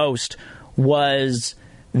Bosa the most was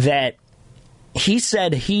that he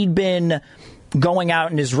said he'd been going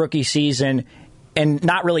out in his rookie season and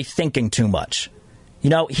not really thinking too much. You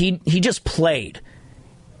know, he just played.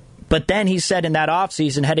 But then he said in that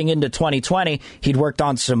offseason, heading into 2020, he'd worked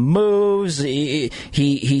on some moves.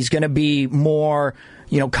 He's going to be more,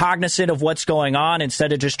 cognizant of what's going on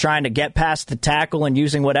instead of just trying to get past the tackle and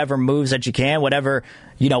using whatever moves that you can, whatever,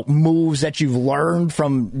 moves that you've learned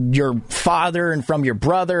from your father and from your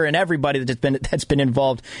brother and everybody that's been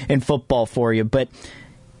involved in football for you. But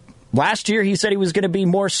last year, he said he was going to be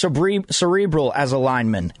more cerebral as a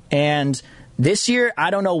lineman. And this year,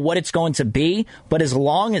 I don't know what it's going to be, but as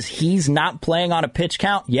long as he's not playing on a pitch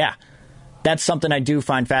count, yeah, that's something I do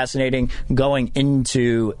find fascinating going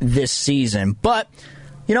into this season. But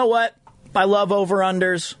you know what? I love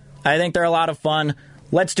over-unders. I think they're a lot of fun.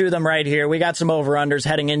 Let's do them right here. We got some over-unders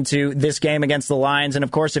heading into this game against the Lions. And,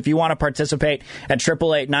 of course, if you want to participate at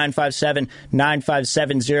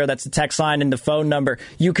 888-957-9570, that's the text line and the phone number.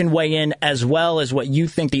 You can weigh in as well as what you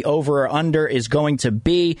think the over or under is going to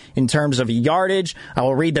be in terms of yardage. I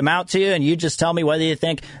will read them out to you, and you just tell me whether you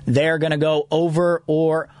think they're going to go over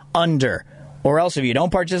or under. Or else if you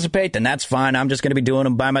don't participate, then that's fine. I'm just going to be doing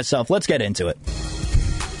them by myself. Let's get into it.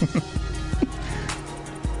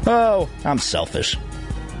 Oh, I'm selfish.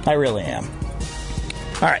 I really am.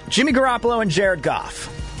 All right, Jimmy Garoppolo and Jared Goff.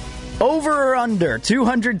 Over or under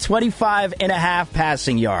 225.5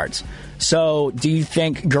 passing yards. So do you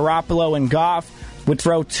think Garoppolo and Goff would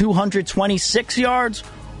throw 226 yards?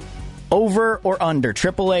 Over or under?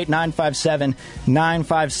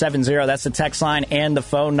 888-957-9570. That's the text line and the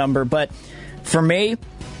phone number. But for me,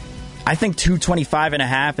 I think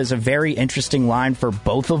 225.5 is a very interesting line for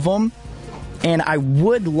both of them. And I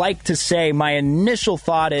would like to say my initial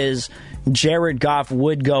thought is Jared Goff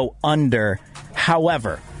would go under.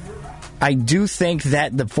 However, I do think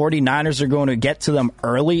that the 49ers are going to get to them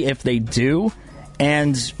early if they do.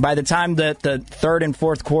 And by the time the third and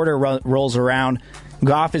fourth quarter rolls around,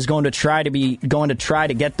 Goff is going to try to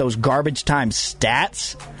get those garbage time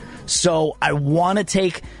stats. So I want to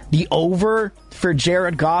take the over for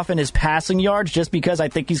Jared Goff and his passing yards just because I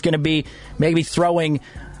think he's going to be maybe throwing,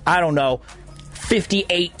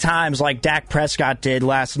 58 times like Dak Prescott did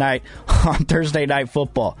last night on Thursday Night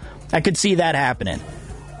Football. I could see that happening.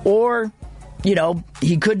 Or,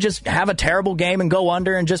 he could just have a terrible game and go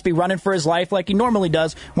under and just be running for his life like he normally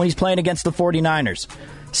does when he's playing against the 49ers.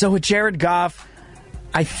 So with Jared Goff,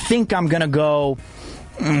 I think I'm going to go...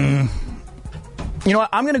 I'm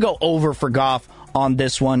going to go over for Goff on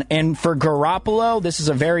this one. And for Garoppolo, this is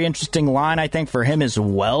a very interesting line, I think, for him as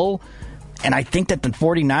well. And I think that the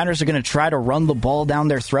 49ers are going to try to run the ball down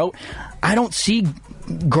their throat. I don't see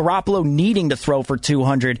Garoppolo needing to throw for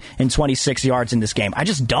 226 yards in this game. I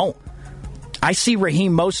just don't. I see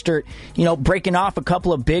Raheem Mostert, breaking off a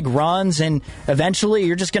couple of big runs, and eventually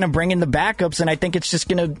you're just going to bring in the backups, and I think it's just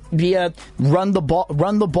going to be a run the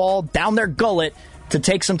ball down their gullet to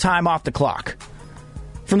take some time off the clock.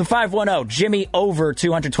 From the 510, Jimmy over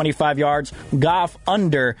 225 yards, Goff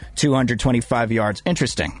under 225 yards.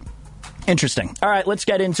 Interesting. All right, let's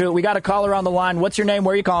get into it. We got a caller on the line. What's your name?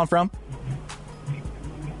 Where are you calling from?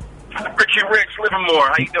 Richie Rich, Livermore.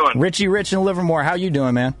 How you doing? Richie Rich in Livermore. How you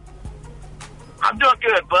doing, man? I'm doing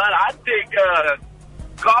good, bud. I think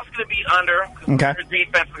Goff's going to be under. Okay. Their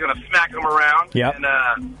defense is going to smack him around. Yep. And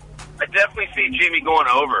I definitely see Jimmy going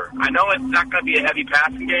over. I know it's not going to be a heavy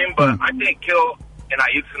passing game, but I think Kittle and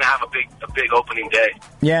Ayuk's going to have a big opening day.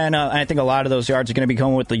 Yeah, and I think a lot of those yards are going to be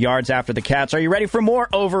going with the yards after the Cats. Are you ready for more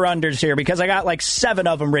over-unders here? Because I got like 7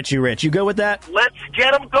 of them, Richie Rich. You good with that? Let's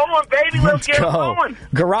get them going, baby. Let's get them going.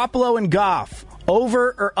 Garoppolo and Goff,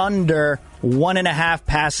 over or under 1.5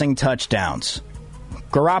 passing touchdowns?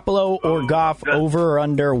 Garoppolo or Goff, over or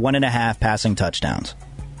under 1.5 passing touchdowns?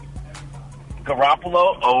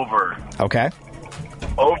 Garoppolo, over. Okay.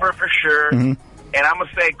 Over for sure. Mm-hmm. And I'm going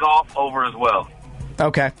to say Goff over as well.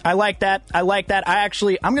 Okay, I like that. I'm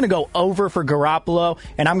going to go over for Garoppolo,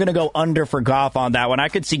 and I'm going to go under for Goff on that one. I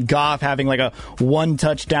could see Goff having like a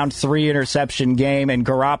 1-touchdown, 3-interception game, and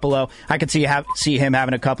Garoppolo, I could see him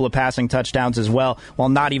having a couple of passing touchdowns as well, while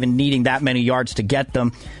not even needing that many yards to get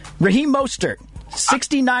them. Raheem Mostert,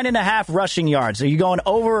 69.5 rushing yards. Are you going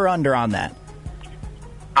over or under on that?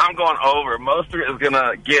 I'm going over. Mostert is going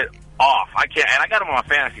to get off. I can't, and I got him on my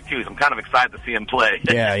fantasy too, so I'm kind of excited to see him play.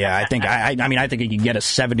 Yeah. I think I think he can get a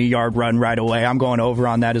 70-yard run right away. I'm going over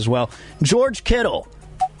on that as well. George Kittle,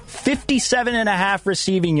 57.5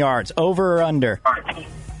 receiving yards. Over or under?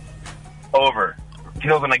 Over.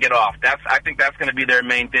 Kittle's going to get off. I think that's going to be their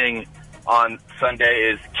main thing on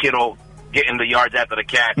Sunday is Kittle getting the yards after the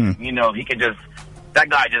catch. You know, he can just. That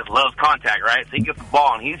guy just loves contact, right? So he gets the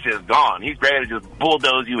ball and he's just gone. He's ready to just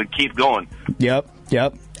bulldoze you and keep going. Yep.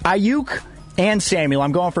 Ayuk and Samuel.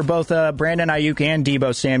 I'm going for both Brandon Ayuk and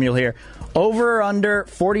Deebo Samuel here. Over or under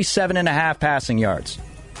 47.5 passing yards?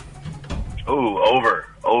 Ooh, over.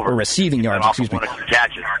 Or receiving yards, excuse me.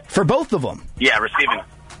 Catches. For both of them? Yeah, receiving.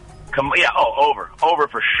 Over. Over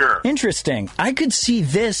for sure. Interesting. I could see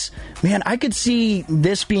this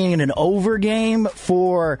being an over game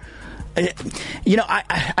for...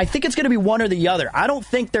 I think it's going to be one or the other. I don't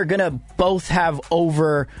think they're going to both have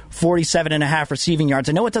over 47.5 receiving yards.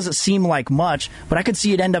 I know it doesn't seem like much, but I could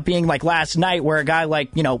see it end up being like last night where a guy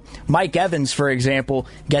like, Mike Evans, for example,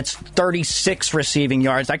 gets 36 receiving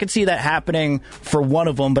yards. I could see that happening for one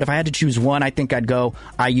of them, but if I had to choose one, I think I'd go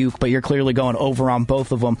Ayuk, but you're clearly going over on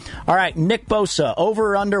both of them. All right, Nick Bosa,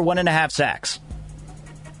 over or under 1.5 sacks?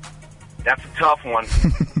 That's a tough one,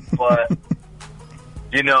 but...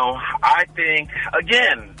 I think,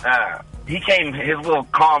 again, he came, his little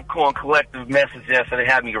calm, cool, and collective message yesterday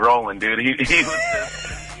had me rolling, dude. He was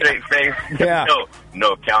just straight face. Yeah.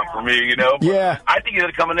 No count for me, But yeah. I think he's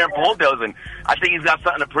going to come in there and bulldozing. I think he's got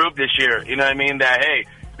something to prove this year, you know what I mean? That, hey,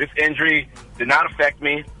 this injury did not affect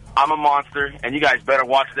me. I'm a monster, and you guys better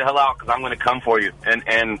watch the hell out because I'm going to come for you. And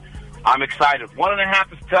I'm excited.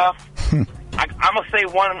 1.5 is tough. I'm going to say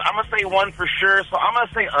one. I'm going to say one for sure, so I'm going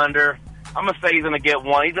to say under. I'm going to say he's going to get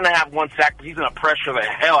one. He's going to have one sack, but he's going to pressure the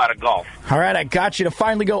hell out of Goff. All right, I got you to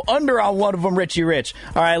finally go under on one of them, Richie Rich.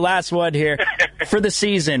 All right, last one here. For the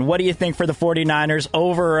season, what do you think for the 49ers?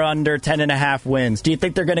 Over or under 10.5 wins? Do you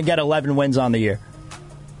think they're going to get 11 wins on the year?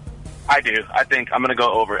 I do. I think I'm going to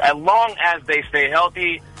go over. As long as they stay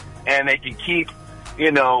healthy and they can keep,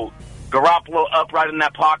 Garoppolo upright in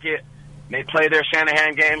that pocket, they play their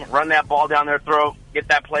Shanahan game, run that ball down their throat, get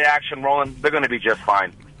that play action rolling, they're going to be just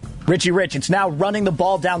fine. Richie Rich, it's now running the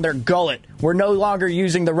ball down their gullet. We're no longer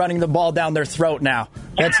using the running the ball down their throat now.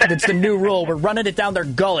 That's the new rule. We're running it down their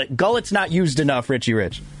gullet. Gullet's not used enough, Richie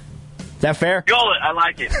Rich. Is that fair? Gullet, I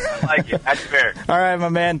like it. That's fair. All right, my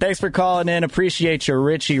man. Thanks for calling in. Appreciate you,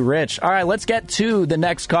 Richie Rich. All right, let's get to the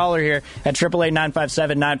next caller here at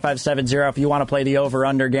 888-957-9570 if you want to play the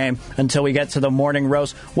over-under game until we get to the morning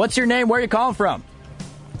roast. What's your name? Where are you calling from?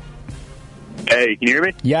 Hey, can you hear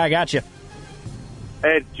me? Yeah, I got you.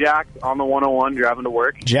 Hey, it's Jack on the 101 driving to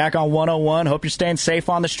work. Jack on 101. Hope you're staying safe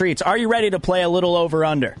on the streets. Are you ready to play a little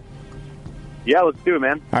over-under? Yeah, let's do it,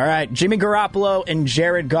 man. All right. Jimmy Garoppolo and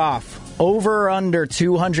Jared Goff. Over or under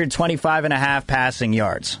 225.5 passing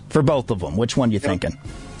yards for both of them. Which one are you thinking?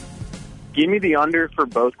 Give me the under for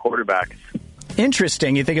both quarterbacks.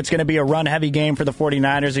 Interesting. You think it's going to be a run-heavy game for the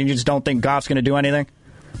 49ers and you just don't think Goff's going to do anything?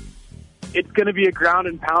 It's going to be a ground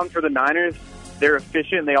and pound for the Niners. They're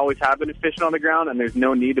efficient. They always have been efficient on the ground, and there's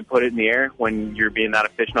no need to put it in the air when you're being that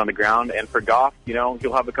efficient on the ground. And for Goff,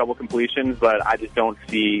 he'll have a couple completions, but I just don't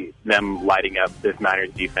see them lighting up this Niners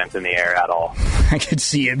defense in the air at all. I could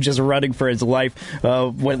see him just running for his life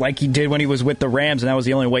like he did when he was with the Rams, and that was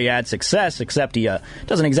the only way he had success, except he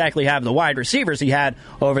doesn't exactly have the wide receivers he had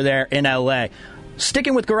over there in L.A.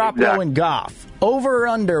 Sticking with Garoppolo and Goff, over or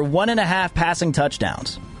under 1.5 passing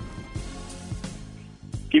touchdowns?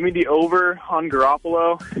 Give me the over on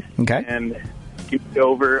Garoppolo. Okay. And give me the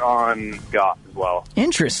over on Goff as well.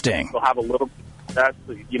 Interesting. They'll have a little,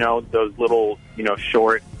 those little,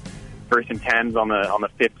 short 1st and 10s on the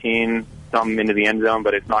 15, some into the end zone,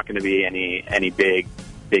 but it's not going to be any big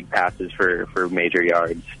passes for major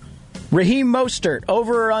yards. Raheem Mostert,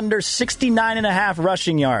 over or under 69.5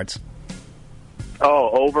 rushing yards? Oh,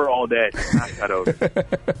 over all day. Smash that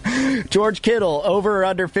over. George Kittle, over or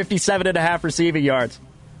under 57.5 receiving yards?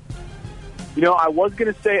 I was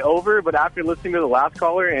going to say over, but after listening to the last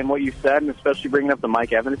caller and what you said, and especially bringing up the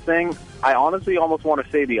Mike Evans thing, I honestly almost want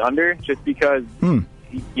to say the under, just because,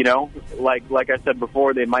 like I said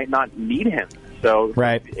before, they might not need him. So,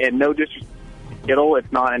 right. And no disrespect Kittle,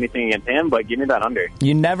 it's not anything against him, but give me that under.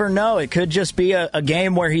 You never know. It could just be a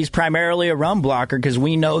game where he's primarily a run blocker because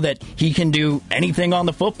we know that he can do anything on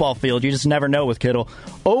the football field. You just never know with Kittle.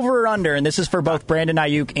 Over or under, and this is for both Brandon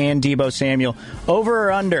Ayuk and Deebo Samuel, over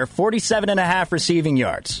or under 47.5 receiving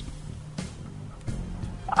yards.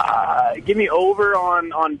 Give me over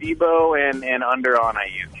on Deebo and under on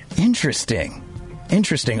Ayuk. Interesting.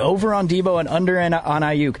 Over on Deebo and under on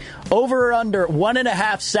Ayuk. Over or under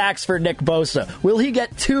 1.5 sacks for Nick Bosa. Will he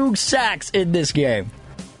get 2 sacks in this game?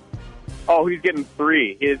 Oh, he's getting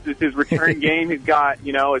 3. It's his return game. He's got,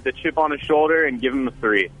 it's a chip on his shoulder, and give him the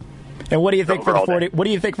 3. And what do you think for the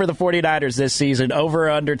 49ers this season? Over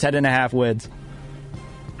or under 10.5 wins?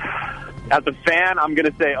 As a fan, I'm going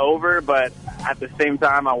to say over, but at the same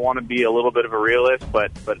time, I want to be a little bit of a realist,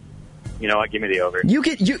 but you know what? Give me the over. You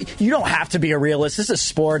don't have to be a realist. This is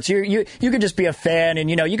sports. You could just be a fan,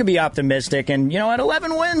 and you can be optimistic. And at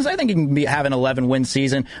 11 wins, I think you can have an 11-win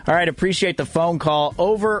season. All right, appreciate the phone call.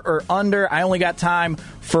 Over or under? I only got time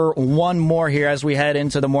for one more here as we head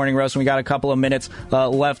into the morning roast. And we got a couple of minutes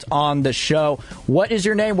left on the show. What is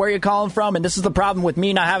your name? Where are you calling from? And this is the problem with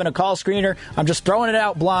me not having a call screener. I'm just throwing it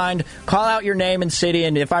out blind. Call out your name and city,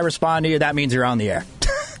 and if I respond to you, that means you're on the air.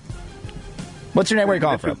 What's your name? Where are you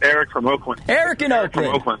calling from? Eric from Oakland. Eric in Oakland. From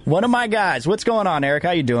Oakland. One of my guys. What's going on, Eric?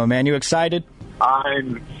 How you doing, man? You excited?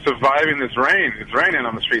 I'm surviving this rain. It's raining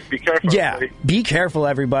on the streets. Be careful, everybody. Be careful,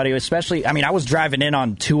 everybody. Especially, I was driving in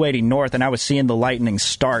on 280 North, and I was seeing the lightning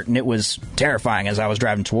start, and it was terrifying as I was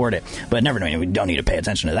driving toward it. But never know. We don't need to pay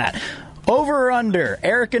attention to that. Over or under,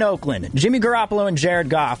 Eric in Oakland, Jimmy Garoppolo and Jared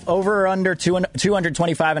Goff. Over or under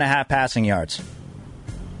 225.5 passing yards.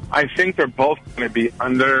 I think they're both going to be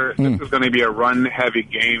under. This is going to be a run-heavy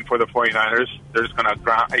game for the 49ers. They're just going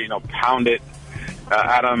to pound it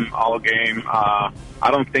at them all game. I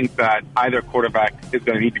don't think that either quarterback is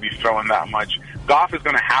going to need to be throwing that much. Goff is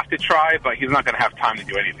going to have to try, but he's not going to have time to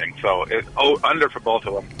do anything. So it's under for both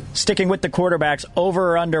of them. Sticking with the quarterbacks,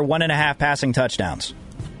 over or under 1.5 passing touchdowns?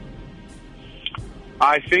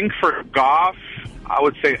 I think for Goff, I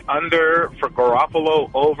would say under. For Garoppolo,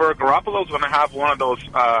 over. Garoppolo's going to have one of those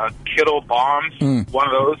Kittle bombs, one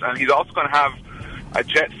of those, and he's also going to have a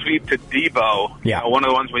jet sweep to Deebo. Yeah. One of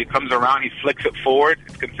the ones where he comes around, he flicks it forward.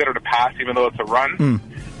 It's considered a pass, even though it's a run.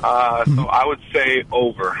 So I would say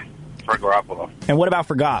over for Garoppolo. And what about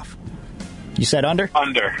for Goff? You said under?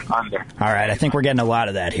 Under. All right, I think we're getting a lot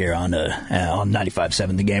of that here on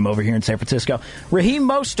 95.7 The Game over here in San Francisco. Raheem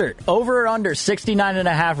Mostert, over or under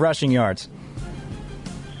 69.5 rushing yards?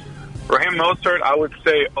 Raheem Mostert, I would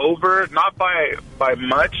say over, not by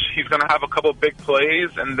much. He's going to have a couple big plays,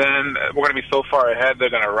 and then we're going to be so far ahead, they're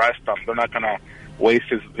going to rest him. They're not going to waste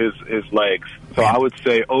his legs. So I would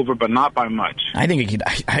say over, but not by much. I think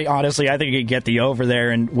honestly think he could get the over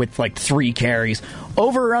there and with like 3 carries.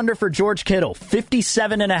 Over or under for George Kittle,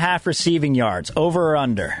 57.5 receiving yards. Over or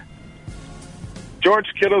under? George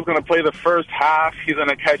Kittle's going to play the first half. He's going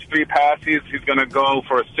to catch 3 passes. He's going to go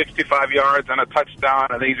for 65 yards and a touchdown,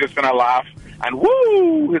 and then he's just going to laugh and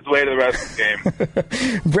woo his way to the rest of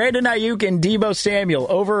the game. Brandon Ayuk and Deebo Samuel,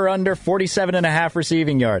 over or under 47.5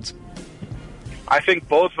 receiving yards? I think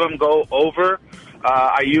both of them go over.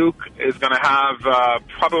 Ayuk is going to have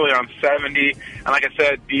probably around 70. And like I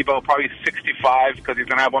said, Deebo probably 65 because he's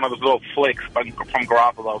going to have one of those little flicks from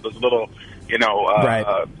Garoppolo, those little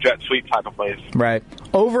jet sweep type of plays. Right.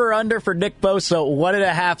 Over or under for Nick Bosa,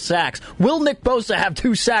 1.5 sacks. Will Nick Bosa have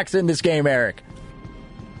 2 sacks in this game, Eric?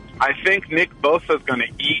 I think Nick Bosa's going to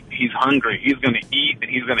eat. He's hungry. He's going to eat,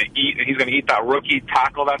 and he's going to eat, and he's going to eat that rookie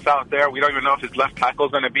tackle that's out there. We don't even know if his left tackle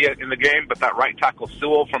is going to be in the game, but that right tackle,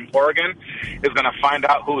 Sewell from Oregon, is going to find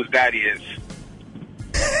out who his daddy is.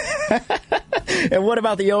 And what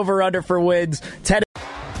about the over-under for wins?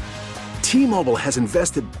 T-Mobile has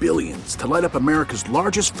invested billions to light up America's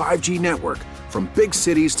largest 5G network, from big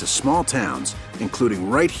cities to small towns,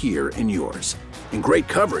 including right here in yours. And great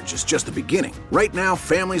coverage is just the beginning. Right now,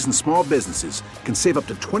 families and small businesses can save up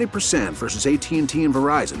to 20% versus AT&T and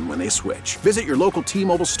Verizon when they switch. Visit your local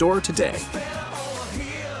T-Mobile store today.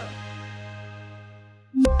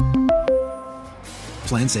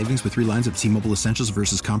 Plan savings with 3 lines of T-Mobile Essentials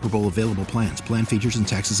versus comparable available plans. Plan features and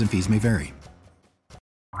taxes and fees may vary.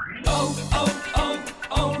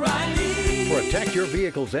 Protect your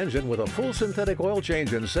vehicle's engine with a full synthetic oil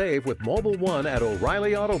change and save with Mobile One at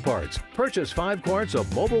O'Reilly Auto Parts. Purchase 5 quarts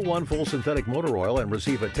of Mobile One full synthetic motor oil and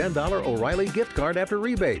receive a $10 O'Reilly gift card after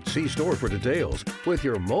rebate. See store for details. With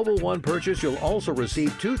your Mobile One purchase, you'll also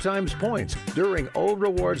receive 2 times points during O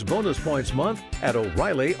Rewards Bonus Points Month at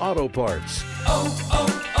O'Reilly Auto Parts.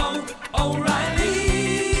 O'Reilly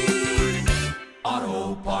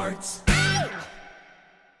Auto Parts.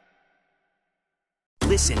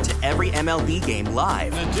 listen to every MLB game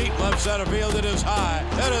live. In the deep left center field, it is high,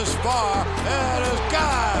 it is far, it is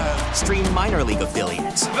gone. Stream minor league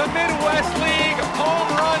affiliates. The Midwest League home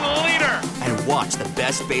run leader. And watch the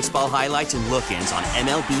best baseball highlights and look-ins on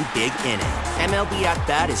MLB Big Inning. MLB At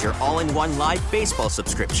Bat is your all-in-one live baseball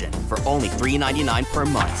subscription for only $3.99 per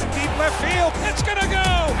month. Deep left field, it's gonna go!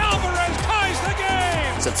 Alvarez ties the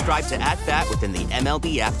game! Subscribe to At Bat within the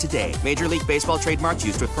MLB app today. Major League Baseball trademarks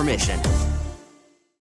used with permission.